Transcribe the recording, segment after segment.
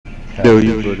Dude,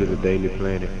 you go to the Daily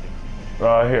Planet.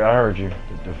 I heard you.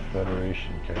 The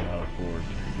Federation cannot afford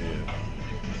to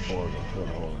give or a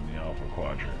foothold in the Alpha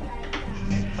Quadrant.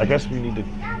 I guess we need to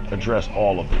address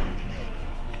all of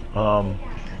them.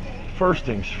 First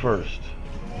things first.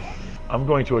 I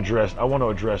want to address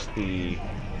the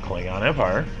Klingon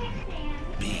Empire.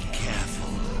 Be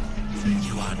careful.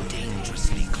 You are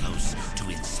dangerously close to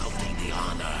insulting the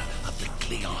honor of the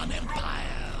Klingon Empire.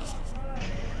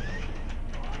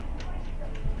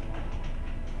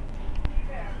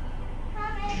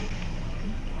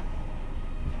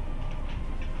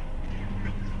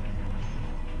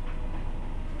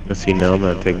 Let's see, now I'm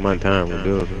gonna take my time with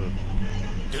this.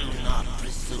 Do not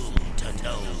presume to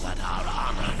know what our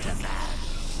honor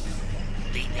demands.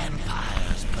 The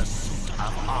Empire's pursuit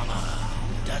of honor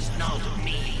does not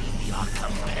mean we are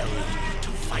compelled to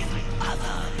fight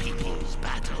other people's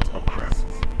battles. Oh crap.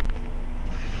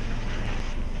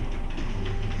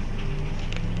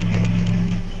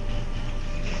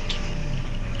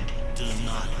 Do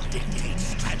not dictate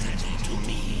strategy to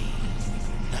me.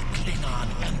 The Klingon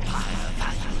Empire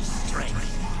values strength.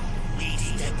 We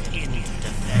stepped in to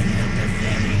defend the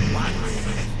very ones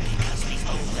because we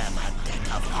owe them a debt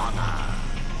of honor.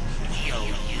 We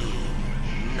owe you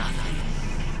nothing.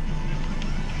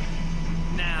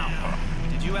 Now,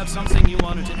 did you have something you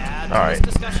wanted to add to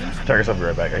this discussion? Check us, I'll be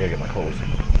right back. I gotta get my clothes.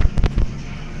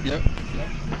 Yep.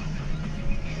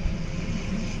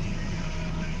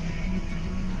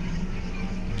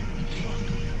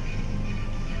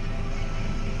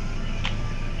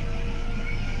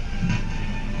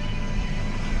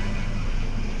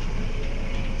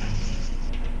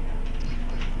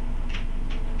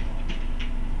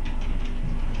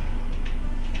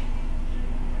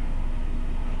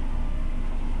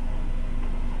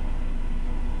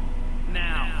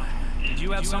 Now, did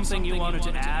you have something you wanted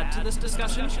to add to this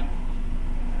discussion?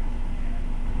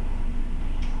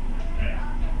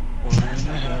 What in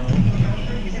the hell?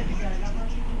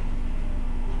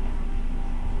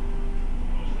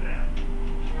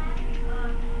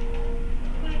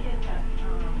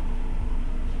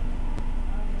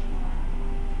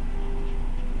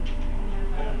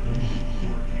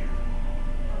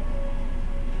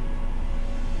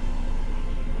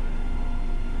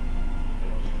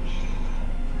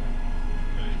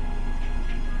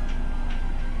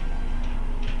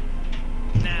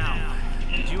 Now,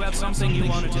 did you have something you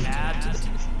wanted to add to this?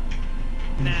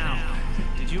 Now,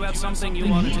 did you have something you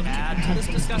wanted to add to this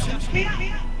discussion?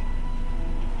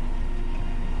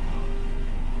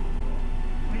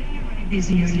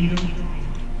 Busy as you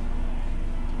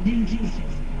didn't do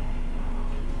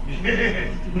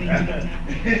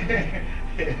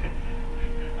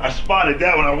I spotted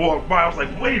that when I walked by. I was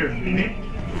like, wait a minute.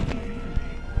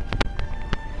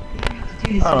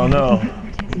 I don't know.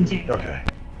 Okay.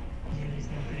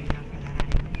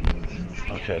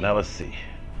 Okay, now let's see.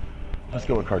 Let's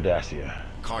go with Cardassia.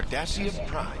 Cardassia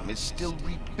Prime is still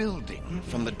rebuilding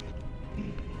from the...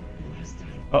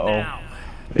 Uh-oh. Now,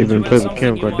 They've been did you have playing with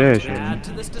Kim something you wanted to Kardashian. add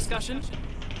to this discussion?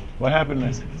 What happened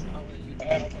then?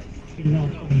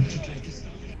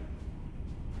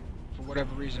 For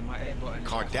whatever reason, my A button.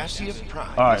 Cardassia Prime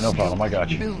All right, is no still problem. I got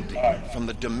you. rebuilding from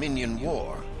the Dominion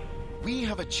War. We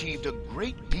have achieved a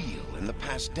great deal in the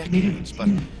past decades, but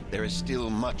there is still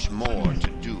much more to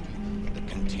do. The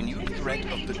continued threat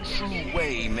of the true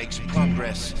way makes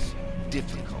progress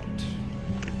difficult.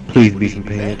 Please be some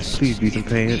pants. Please be some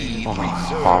pants. We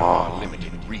preserve our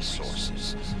limited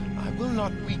resources. I will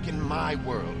not weaken my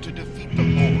world to defeat the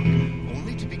Borg,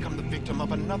 only to become the victim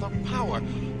of another power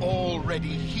already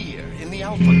here in the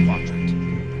Alpha Quadrant.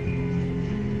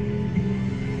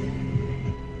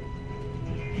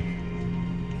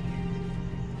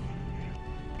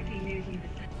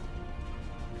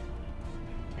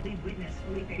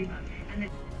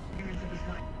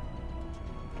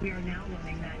 We are now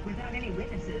learning that without any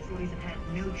witnesses, Louise have had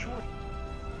no choice.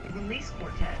 Release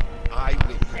Quartet. I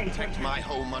will protect my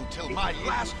home until my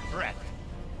last breath.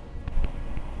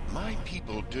 My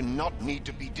people do not need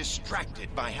to be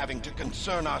distracted by having to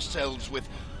concern ourselves with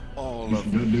all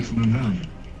of...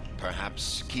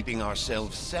 Perhaps keeping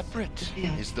ourselves separate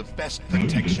is the best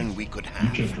protection we could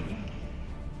have.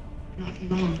 Not for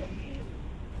long.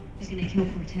 He's gonna kill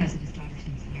Cortez at his daughter's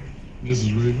there. This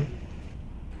is Raven.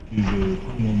 He's a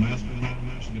criminal mastermind.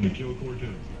 She's gonna kill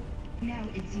Cortez. No,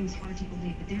 it seems hard to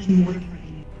believe, but there's more to her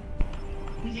than you.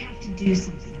 We have to do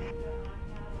something.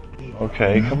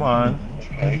 Okay, come on.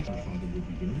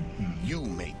 You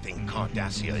may think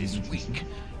Cardassia is weak.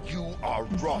 You are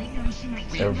wrong.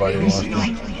 We Everybody will wants not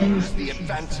use the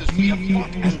advances we have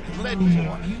fought and bled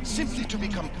for simply to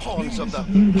become pawns of the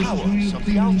powers of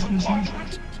the Alpha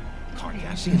Quadrant.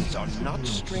 Cardassians are not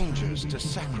strangers to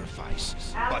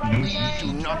sacrifice, but we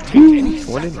do not take any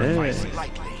sacrifice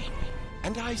lightly.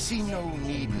 And I see no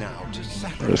need now to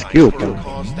sacrifice for a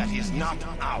cause that is not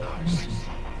ours.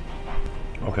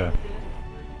 Okay.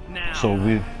 Now, So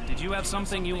did you have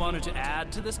something you wanted to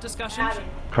add to this discussion?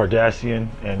 Cardassian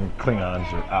and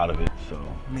Klingons are out of it, so.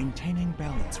 Maintaining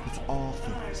balance with all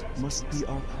things must be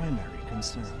our primary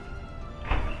concern.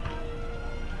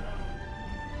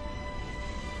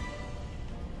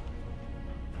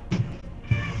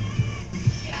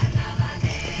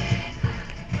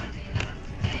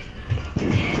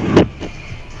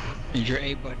 Is your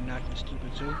A button acting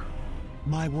stupid too?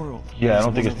 My world. Yeah, I is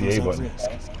don't think one it's the of A those at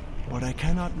button. risk, but I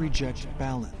cannot reject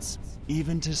balance,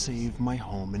 even to save my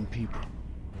home and people.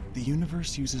 The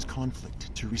universe uses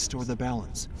conflict to restore the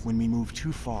balance when we move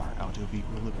too far out of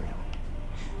equilibrium.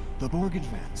 The Borg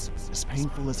advance, as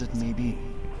painful as it may be,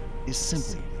 is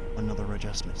simply another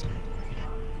adjustment.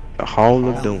 The Hall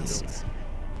of Doom. Balance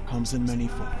comes in many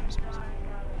forms.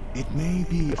 It may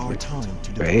be our time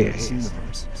to develop this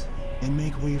universe and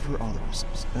make way for others,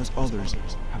 as others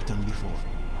have done before.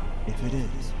 If it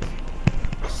is,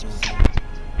 so be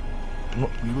it.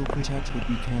 We will protect what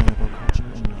we can of our culture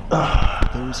and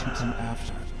knowledge for those who come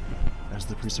after, as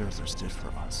the Preservers did for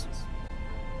us.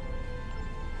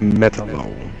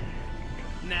 Metalone.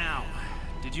 Now,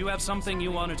 did you have something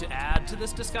you wanted to add to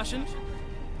this discussion?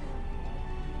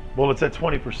 Well, it's at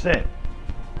 20%.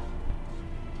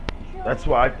 That's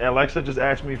why Alexa just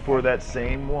asked me for that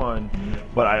same one,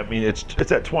 but I mean it's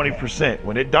at 20%.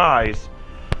 When it dies,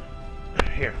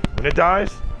 when it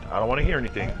dies, I don't want to hear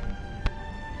anything.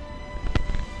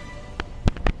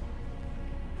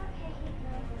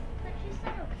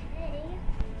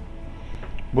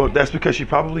 Well, that's because she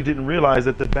probably didn't realize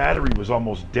that the battery was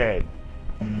almost dead.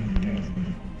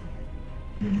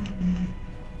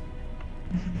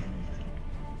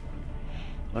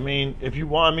 I mean, if you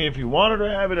want her to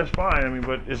have it, that's fine. I mean,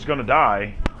 but it's gonna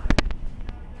die.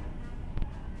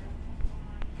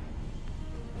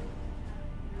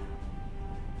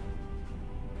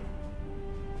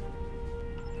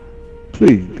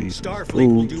 Please be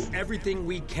Starfleet will do everything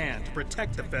we can to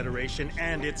protect the Federation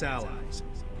and its allies.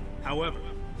 However,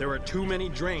 there are too many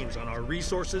drains on our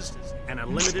resources and a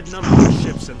limited number of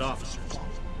ships and officers.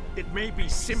 It may be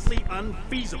simply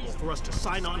unfeasible for us to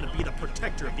sign on to be the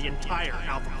protector of the entire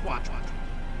Alpha Quadrant.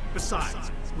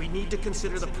 Besides, we need to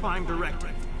consider the Prime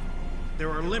Directive.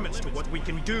 There are limits to what we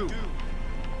can do.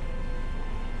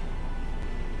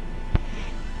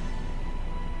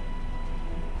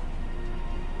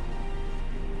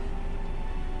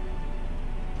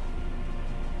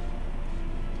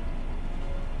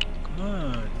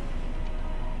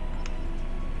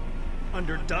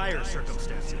 Under dire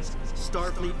circumstances,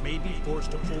 Starfleet may be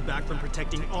forced to pull back from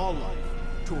protecting all life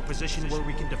to a position where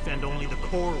we can defend only the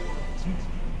core worlds.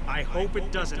 I hope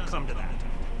it doesn't come to that.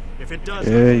 If it does,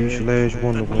 yeah, you slash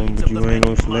Wonder Woman, but you ain't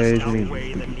gonna slash me,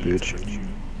 stupid bitch.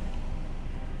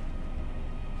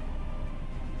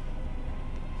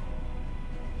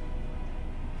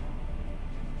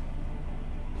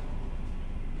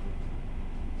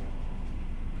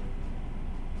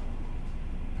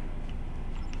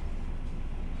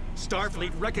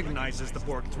 Starfleet recognizes the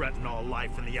Borg threaten all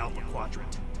life in the Alpha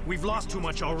Quadrant. We've lost too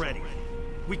much already.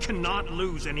 We cannot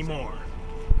lose anymore.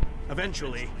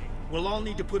 Eventually, we'll all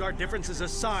need to put our differences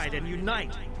aside and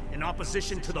unite in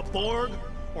opposition to the Borg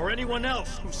or anyone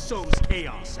else who sows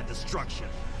chaos and destruction.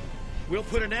 We'll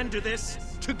put an end to this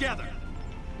together.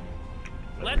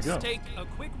 Let's take a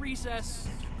quick recess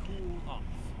to cool off.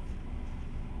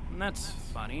 And that's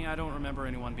funny. I don't remember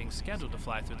anyone being scheduled to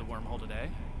fly through the wormhole today.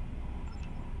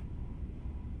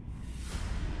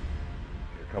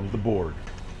 Comes the Borg.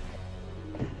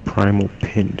 Primal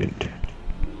Pendant.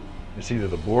 It's either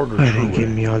the Borg or Why True they give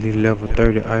Wave. me all these level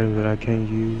 30 items that I can't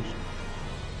use?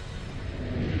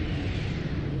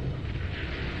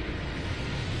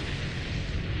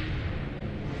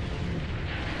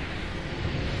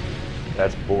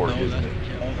 That's Borg, isn't it?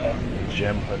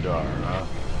 Jem'Hadar, huh?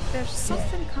 There's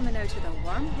something coming out of the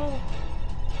wormhole.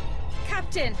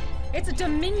 Captain, it's a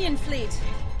Dominion fleet.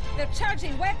 They're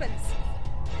charging weapons.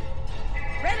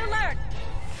 Red alert!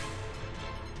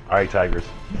 Alright, Tigers.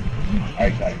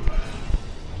 Alright, Tigers.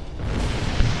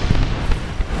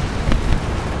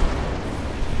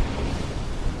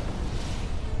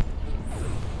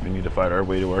 We need to fight our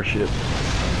way to our ship.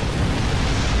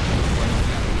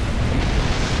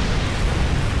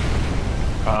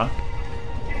 Huh?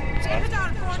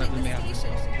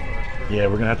 Yeah,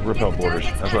 we're gonna have to repel borders.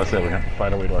 That's what I said. We're gonna have to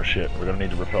find our way to our ship. We're gonna need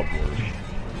to repel borders.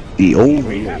 The Overlord.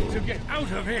 We have to get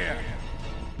out of here.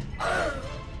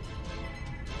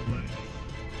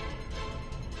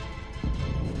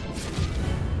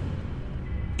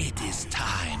 It is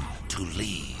time to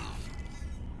leave.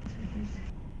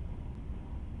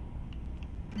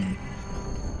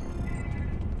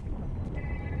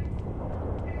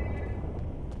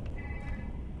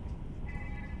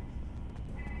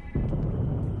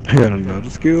 I got another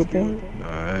skill point?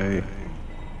 Alright.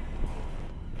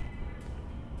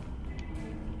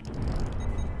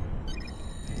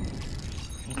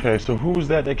 Okay, so who was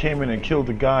that came in and killed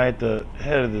the guy at the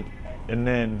head of the, and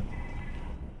then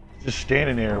just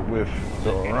standing there with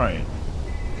the Orion?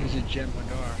 He's a Jet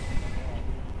Madar.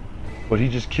 But he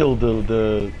just killed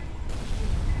the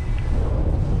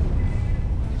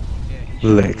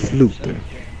Lex Luthor.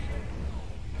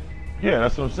 Yeah,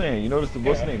 that's what I'm saying. You notice the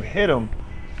what's his name hit him,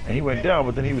 and he went down,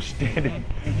 but then he was standing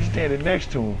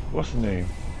next to him. What's his name?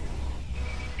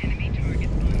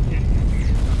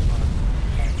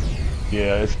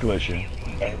 Yeah, it's glitching.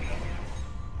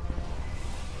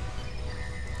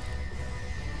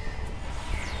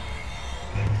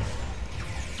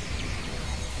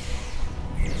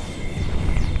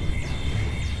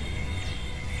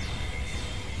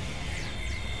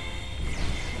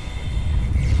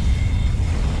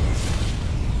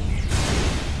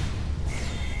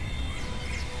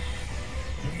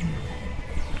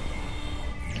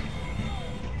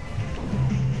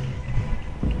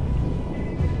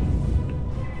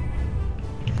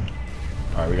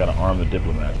 Alright, we gotta arm the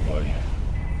diplomats, buddy.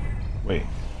 Wait.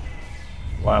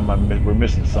 Why am we're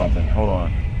missing something. Hold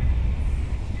on.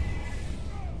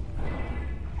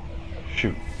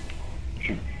 Shoot.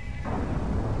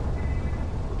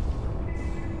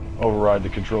 Override the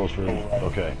controls for,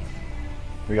 okay.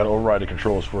 We gotta override the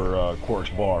controls for Quark's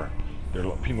bar. There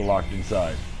are people locked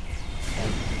inside.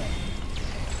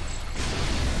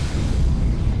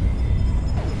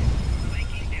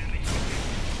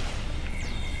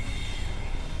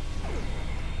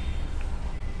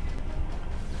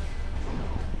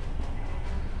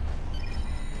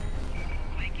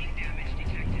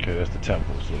 Okay, that's the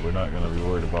temple, so we're not going to be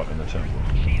worried about in the temple.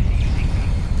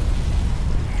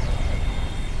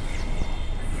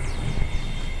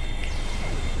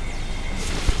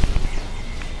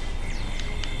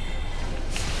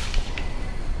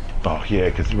 Oh yeah,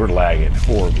 because we're lagging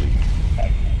horribly.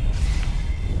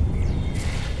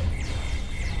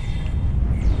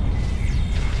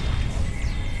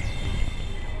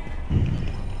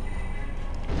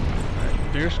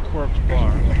 There's Quark's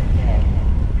bar.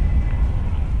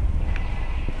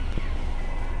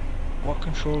 What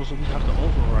controls do we have to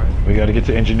override? We gotta get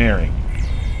to engineering.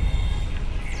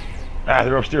 Ah,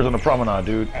 they're upstairs on the promenade,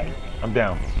 dude. I'm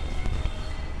down.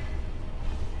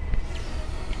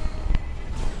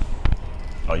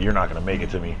 Oh, you're not gonna make it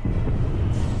to me.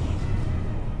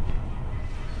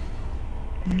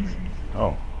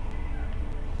 Oh.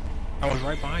 I was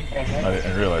right behind you. I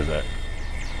didn't realize that.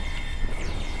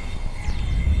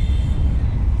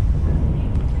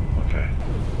 Okay.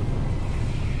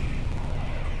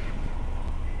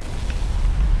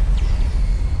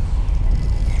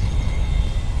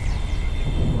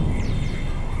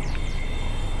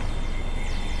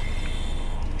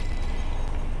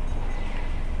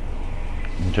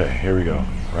 Okay, here we go.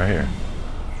 Right here.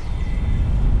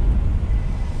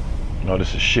 No,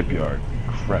 this is shipyard.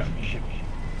 Crap.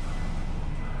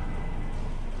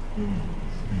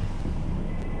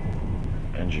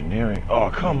 Engineering. Oh,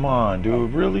 come on,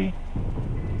 dude. Really?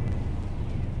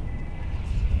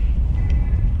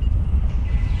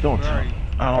 Don't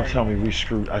tell me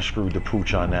I screwed the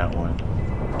pooch on that one.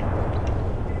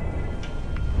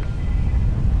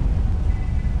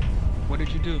 What did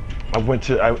you do? I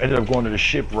ended up going to the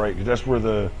shipwright, because that's where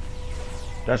the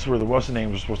what's the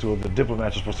name was supposed to go. The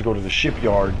diplomats were supposed to go to the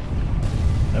shipyard,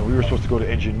 and we were supposed to go to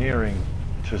engineering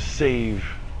to save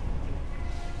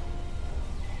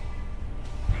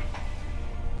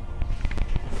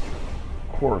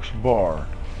Quark's bar.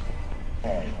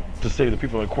 To save the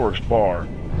people at Quark's bar.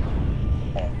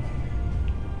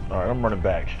 Alright, I'm running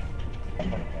back. I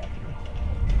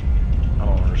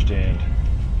don't understand.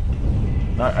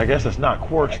 I guess it's not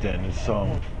Quark's then, it's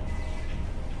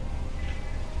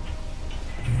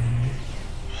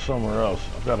somewhere else.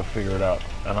 I've got to figure it out,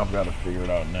 and I've got to figure it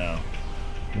out now.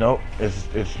 Nope, it's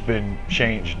been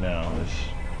changed now.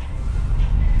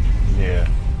 Yeah,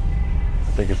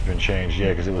 I think it's been changed. Yeah,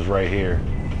 because it was right here.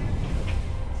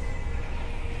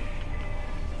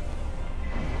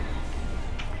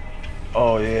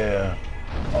 Oh yeah.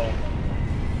 Oh,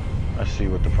 I see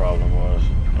what the problem was.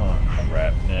 Oh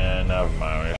crap! Nah, never mind.